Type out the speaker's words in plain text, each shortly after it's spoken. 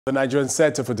The Nigerian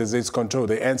Center for Disease Control,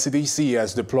 the NCDC,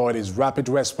 has deployed its rapid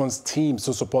response teams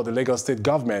to support the Lagos state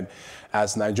government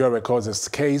as Nigeria records its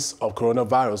case of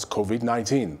coronavirus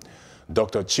COVID-19.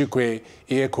 Dr. Osagie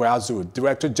Ehanire,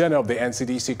 Director General of the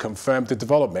NCDC, confirmed the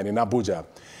development in Abuja.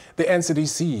 The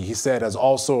NCDC, he said, has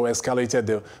also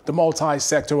escalated the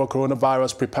multi-sectoral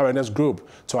coronavirus preparedness group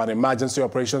to an emergency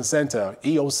operations center,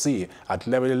 EOC, at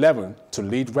level 11 to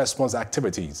lead response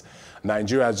activities.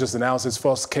 Nigeria has just announced its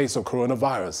first case of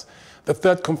coronavirus, the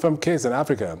third confirmed case in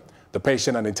Africa. The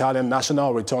patient, an Italian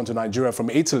national, returned to Nigeria from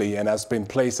Italy and has been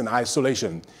placed in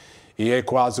isolation.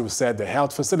 Ehanire said the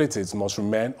health facilities must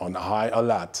remain on high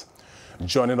alert.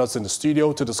 Joining us in the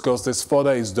studio to discuss this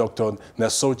further is Dr.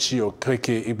 Nesochu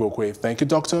Okeke-Igbokwe. Thank you,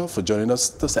 Doctor, for joining us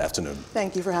this afternoon.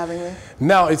 Thank you for having me.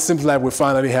 Now, it seems like we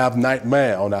finally have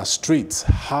nightmare on our streets.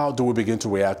 How do we begin to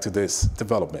react to this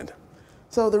development?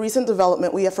 So the recent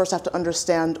development, we first have to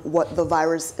understand what the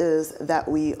virus is that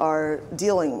we are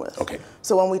dealing with. Okay.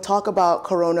 So when we talk about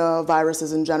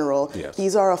coronaviruses in general, yes,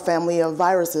 these are a family of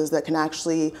viruses that can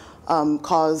actually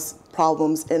cause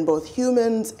problems in both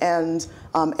humans and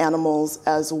animals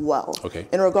as well. Okay.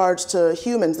 In regards to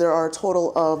humans, there are a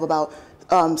total of about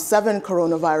 7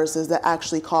 coronaviruses that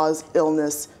actually cause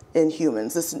illness in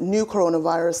humans. This new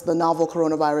coronavirus, the novel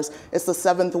coronavirus, is the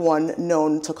 7th one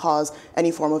known to cause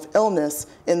any form of illness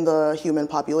in the human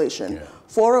population. Yeah.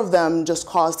 4 of them just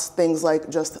caused things like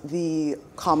just the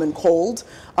common cold.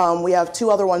 We have 2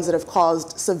 other ones that have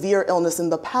caused severe illness in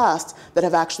the past that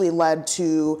have actually led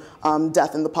to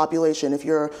death in the population. If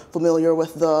you're familiar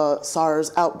with the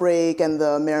SARS outbreak and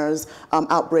the MERS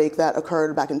outbreak that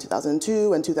occurred back in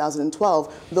 2002 and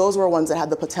 2012, those were ones that had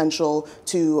the potential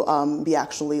to be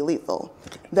actually lethal.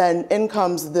 Okay. Then in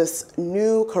comes this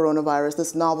new coronavirus,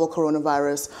 this novel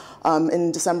coronavirus.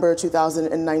 In December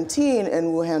 2019 in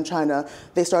Wuhan, China,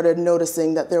 they started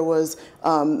noticing that there was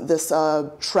this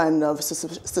trend of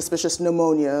suspicious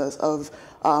pneumonias of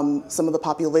some of the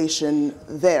population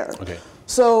there. Okay.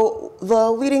 So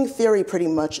the leading theory pretty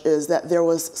much is that there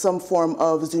was some form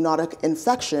of zoonotic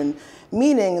infection,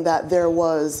 meaning that there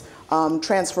was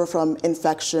transfer from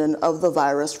infection of the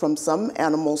virus from some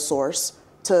animal source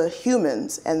to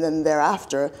humans, and then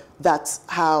thereafter, that's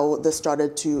how this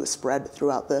started to spread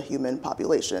throughout the human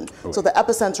population. Okay. So the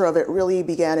epicenter of it really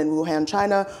began in Wuhan,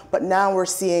 China, but now we're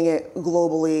seeing it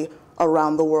globally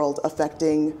around the world,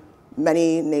 affecting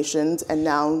many nations and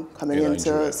now coming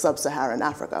into sub-Saharan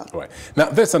Africa. Right. Now,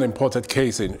 there's an imported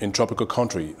case in tropical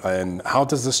country, and how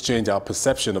does this change our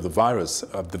perception of the virus,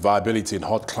 of the viability in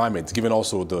hot climates, given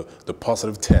also the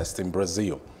positive test in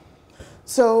Brazil?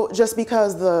 So just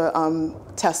because the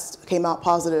test came out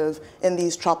positive in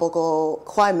these tropical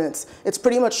climates, it's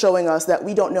pretty much showing us that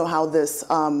we don't know how this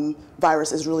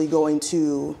virus is really going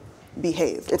to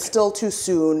behave. It's still too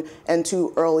soon and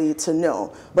too early to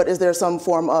know. But is there some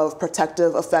form of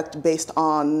protective effect based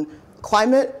on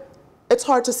climate? It's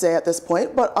hard to say at this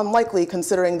point, but unlikely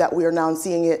considering that we are now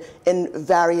seeing it in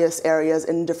various areas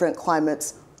in different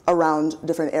climates around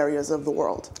different areas of the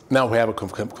world. Now we have a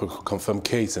confirmed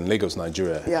case in Lagos,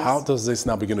 Nigeria. Yes. How does this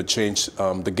now begin to change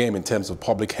the game in terms of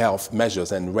public health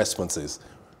measures and responses?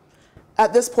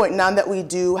 At this point, now that we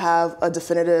do have a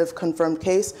definitive confirmed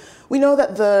case, we know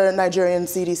that the Nigerian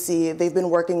CDC, they've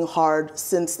been working hard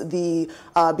since the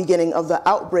beginning of the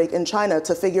outbreak in China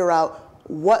to figure out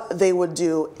what they would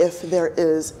do if there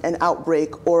is an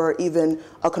outbreak or even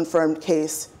a confirmed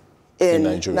case in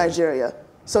Nigeria.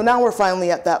 So now we're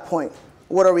finally at that point.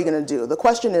 What are we going to do? The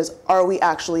question is, are we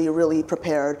actually really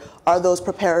prepared? Are those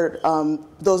prepared,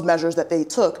 those measures that they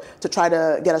took to try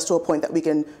to get us to a point that we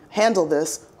can handle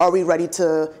this, are we ready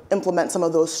to implement some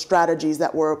of those strategies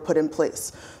that were put in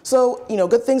place? So,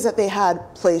 good things that they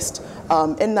had placed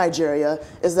in Nigeria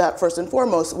is that first and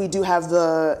foremost, we do have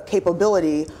the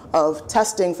capability of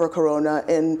testing for corona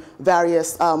in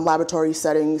various laboratory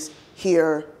settings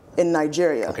here in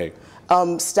Nigeria. Okay.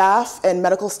 Staff and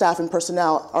medical staff and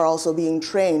personnel are also being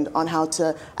trained on how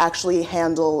to actually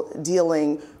handle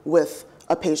dealing with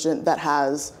a patient that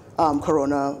has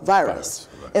coronavirus.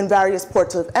 Right. In various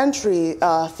ports of entry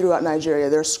throughout Nigeria,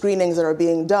 there are screenings that are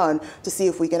being done to see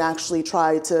if we can actually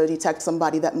try to detect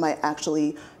somebody that might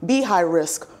actually be high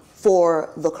risk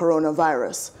for the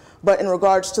coronavirus. But in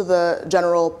regards to the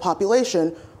general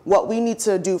population, what we need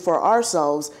to do for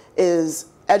ourselves is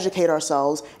educate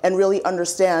ourselves and really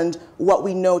understand what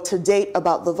we know to date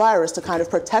about the virus to kind of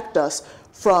protect us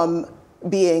from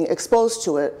being exposed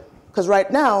to it. Because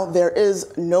right now, there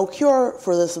is no cure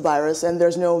for this virus and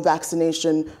there's no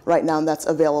vaccination right now that's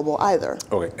available either.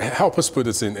 Okay, help us put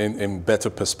this in better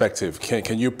perspective.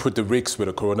 Can you put the risks with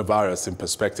the coronavirus in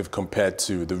perspective compared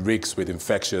to the risks with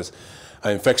infectious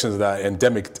infections that are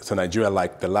endemic to Nigeria,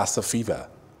 like the Lassa fever?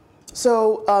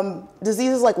 So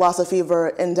diseases like Lassa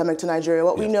fever endemic to Nigeria,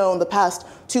 what we know in the past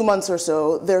 2 months or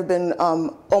so, there have been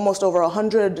almost over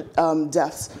 100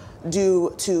 deaths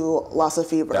due to Lassa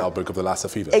fever. The outbreak of the Lassa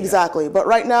fever. Exactly. But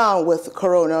right now with the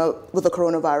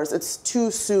coronavirus, it's too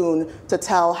soon to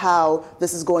tell how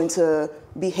this is going to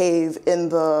behave in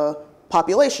the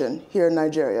population here in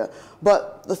Nigeria.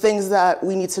 But the things that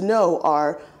we need to know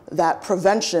are that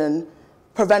prevention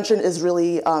is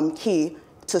really key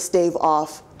to stave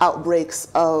off outbreaks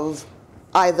of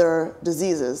either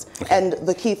diseases. Okay. And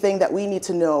the key thing that we need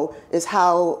to know is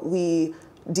how we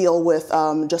deal with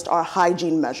just our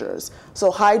hygiene measures. So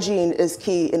hygiene is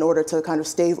key in order to kind of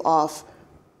stave off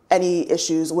any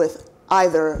issues with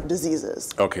either diseases.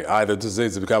 Okay, either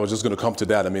diseases, because I was just going to come to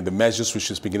that. I mean, the measures we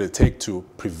should begin to take to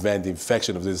prevent the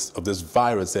infection of this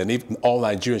virus, and even all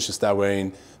Nigerians should start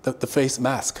wearing the face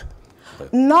mask.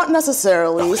 Not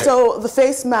necessarily. Okay. So the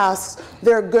face masks,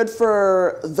 they're good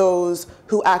for those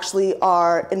who actually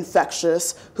are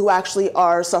infectious, who actually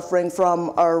are suffering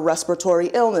from a respiratory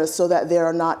illness so that they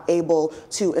are not able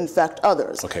to infect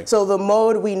others. Okay. So the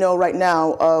mode we know right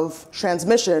now of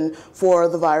transmission for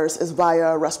the virus is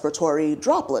via respiratory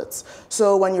droplets.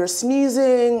 So when you're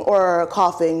sneezing or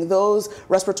coughing, those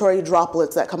respiratory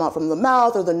droplets that come out from the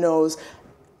mouth or the nose,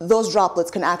 those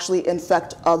droplets can actually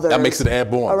infect others. That makes it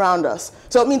airborne. Around us.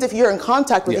 So it means if you're in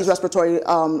contact with these respiratory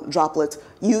droplets,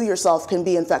 you yourself can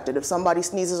be infected. If somebody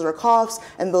sneezes or coughs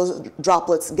and those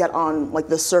droplets get on like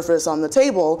the surface on the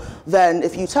table, then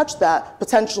if you touch that,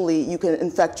 potentially you can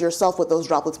infect yourself with those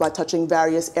droplets by touching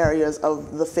various areas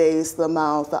of the face, the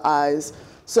mouth, the eyes.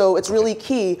 So it's really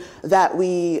key that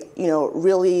we,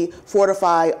 really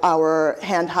fortify our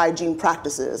hand hygiene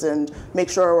practices and make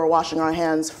sure we're washing our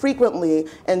hands frequently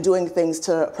and doing things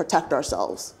to protect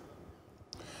ourselves.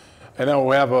 And now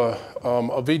we have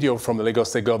a video from the Lagos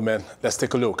State government. Let's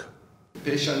take a look. The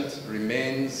patient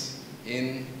remains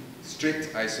in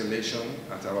strict isolation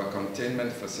at our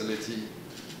containment facility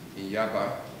in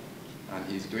Yaba, and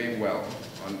he's doing well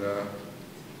under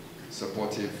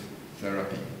supportive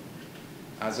therapy.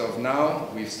 As of now,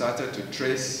 we've started to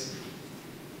trace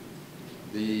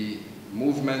the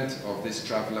movement of this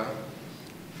traveler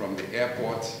from the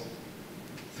airport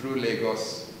through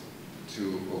Lagos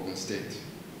to Ogun State.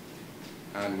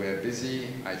 And we're busy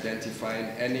identifying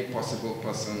any possible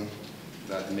person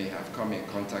that may have come in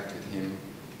contact with him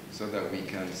so that we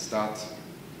can start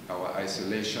our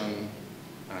isolation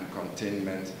and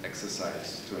containment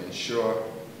exercise to ensure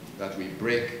that we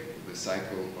break the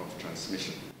cycle of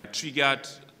transmission. Triggered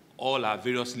all our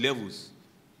various levels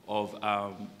of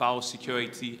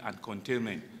biosecurity and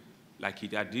containment. Like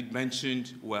I did mention,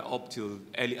 we're up till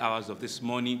early hours of this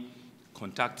morning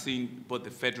contacting both the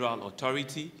federal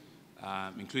authority,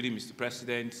 including Mr.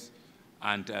 President,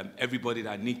 and everybody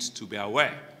that needs to be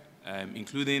aware,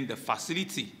 including the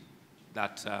facility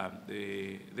that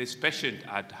this patient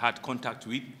had contact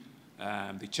with,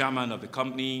 the chairman of the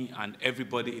company and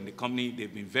everybody in the company.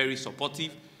 They've been very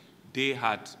supportive. They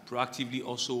had proactively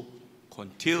also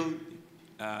curtailed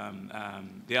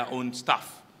their own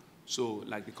staff. So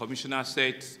like the commissioner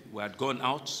said, we had gone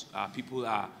out. People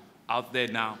are out there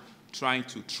now trying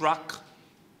to track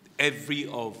every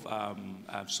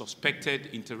suspected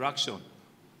interaction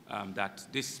that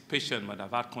this patient might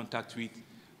have had contact with,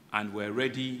 and we're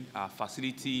ready. Our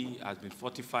facility has been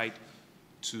fortified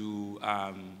to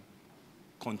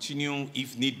continue,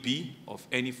 if need be, of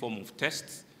any form of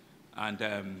tests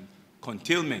and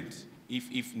containment,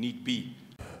 if need be.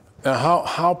 How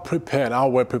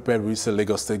well prepared we say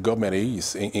Lagos State government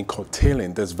is in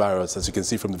curtailing this virus? As you can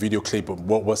see from the video clip of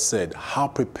what was said, how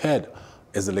prepared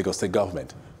is the Lagos State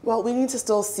government? Well, we need to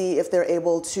still see if they're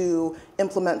able to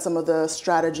implement some of the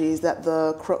strategies that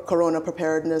the corona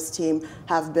preparedness team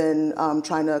have been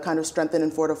trying to kind of strengthen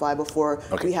and fortify before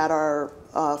we had our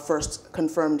first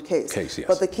confirmed case. Yes.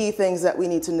 But the key things that we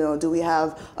need to know, do we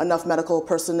have enough medical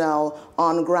personnel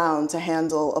on ground to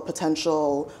handle a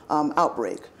potential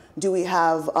outbreak? Do we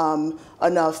have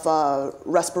enough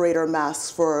respirator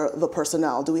masks for the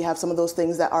personnel? Do we have some of those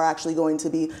things that are actually going to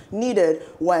be needed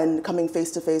when coming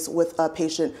face to face with a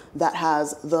patient that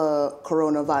has the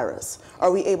coronavirus?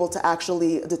 Are we able to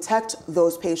actually detect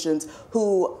those patients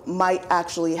who might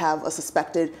actually have a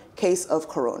suspected case of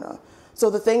corona? So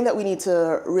the thing that we need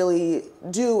to really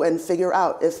do and figure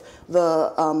out if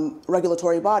the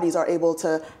regulatory bodies are able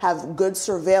to have good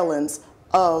surveillance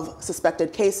of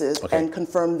suspected cases and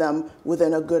confirm them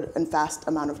within a good and fast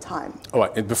amount of time. All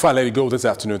right, and before I let you go this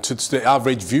afternoon, to the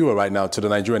average viewer right now, to the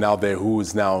Nigerian out there who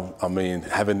is now,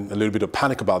 having a little bit of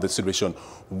panic about this situation,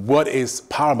 what is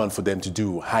paramount for them to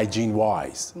do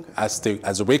hygiene-wise? As they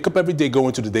wake up every day, go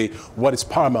into the day, what is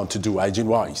paramount to do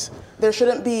hygiene-wise? There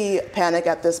shouldn't be panic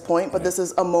at this point, but this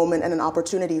is a moment and an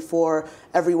opportunity for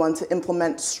everyone to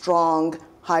implement strong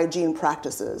hygiene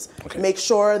practices. Make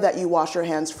sure that you wash your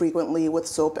hands frequently with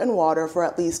soap and water for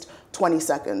at least 20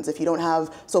 seconds. If you don't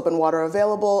have soap and water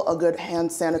available, a good hand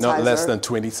sanitizer. Not less than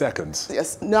 20 seconds.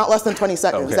 Yes, not less than 20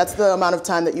 seconds. That's the amount of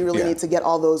time that you really need to get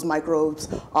all those microbes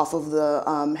off of the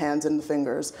hands and the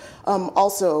fingers.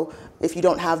 Also, if you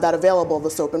don't have that available,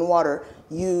 the soap and water,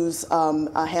 use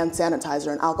a hand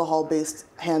sanitizer, an alcohol-based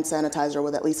hand sanitizer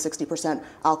with at least 60%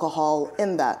 alcohol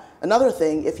in that. Another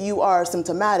thing, if you are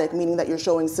symptomatic, meaning that you're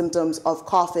showing symptoms of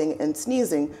coughing and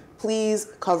sneezing, please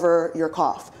cover your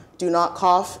cough. Do not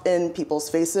cough in people's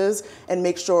faces, and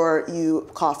make sure you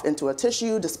cough into a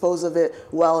tissue, dispose of it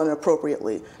well and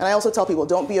appropriately. And I also tell people,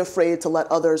 don't be afraid to let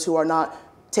others who are not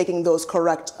taking those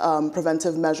correct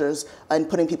preventive measures and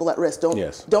putting people at risk.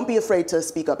 Don't be afraid to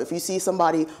speak up. If you see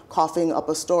somebody coughing up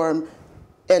a storm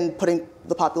and putting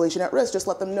the population at risk, just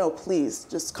let them know, please.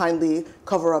 Just kindly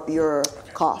cover up your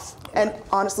cough. And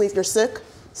honestly, if you're sick,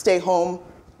 stay home.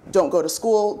 Don't go to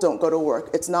school. Don't go to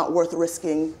work. It's not worth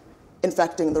risking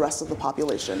infecting the rest of the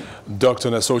population.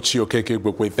 Dr. Nesochu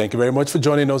Okeke-Igbokwe, thank you very much for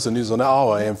joining us on News on the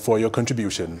Hour and for your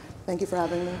contribution. Thank you for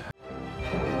having me.